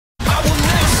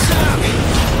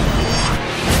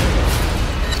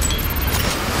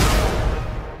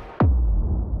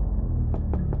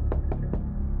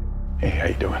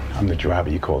I'm the driver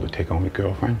you called to take home your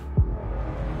girlfriend.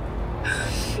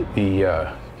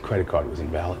 The credit card was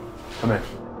invalid. Come in.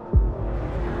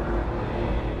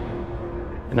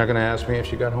 You're not gonna ask me if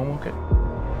she got home okay?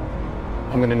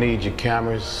 I'm gonna need your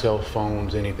cameras, cell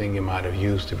phones, anything you might have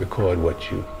used to record what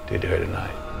you did to her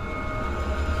tonight.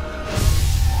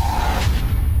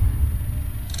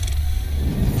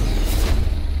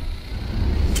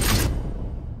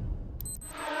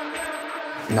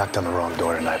 You knocked on the wrong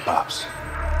door tonight, Pops.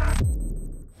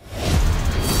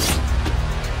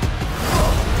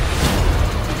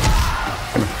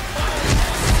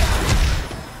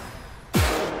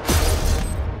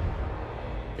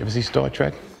 You ever see Star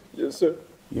Trek? Yes, sir.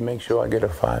 You make sure I get a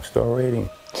 5-star rating.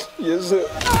 Yes, sir.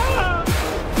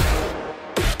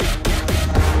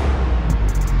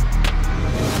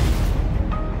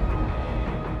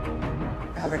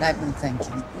 Robert, I've been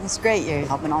thinking. It's great you're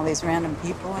helping all these random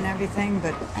people and everything,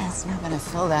 but that's not gonna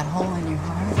fill that hole in your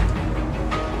heart.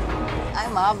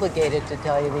 I'm obligated to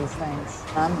tell you these things.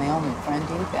 I'm the only friend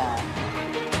you got.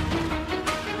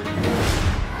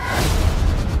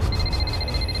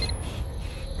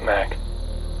 Mac,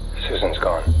 Susan's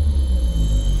gone.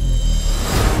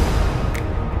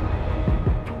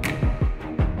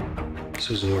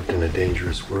 Susan worked in a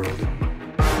dangerous world.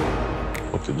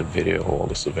 Looked at the video, all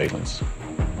the surveillance.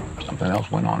 Something else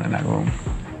went on in that room.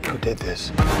 Who did this?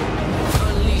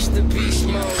 Unleash the beast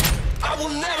mode. I will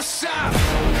never stop.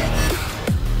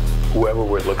 Whoever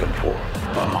we're looking for,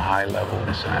 a high-level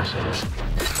assassin.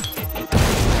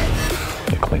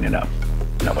 They're cleaning up.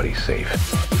 Nobody's safe.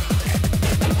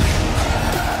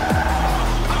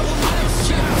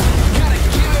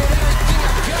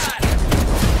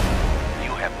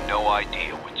 No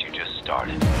idea what you just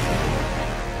started.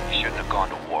 You shouldn't have gone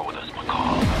to war with us,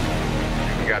 McCall.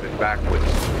 You got it backwards.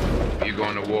 You're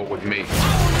going to war with me.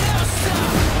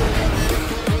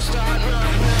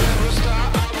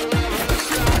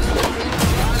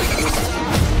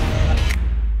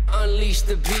 Unleash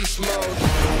the beast mode.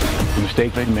 The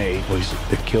mistake they made was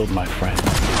it killed my friend.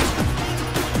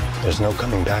 There's no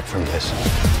coming back from this.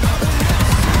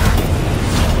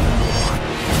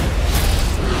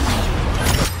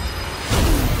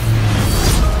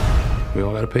 We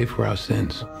all gotta pay for our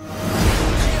sins.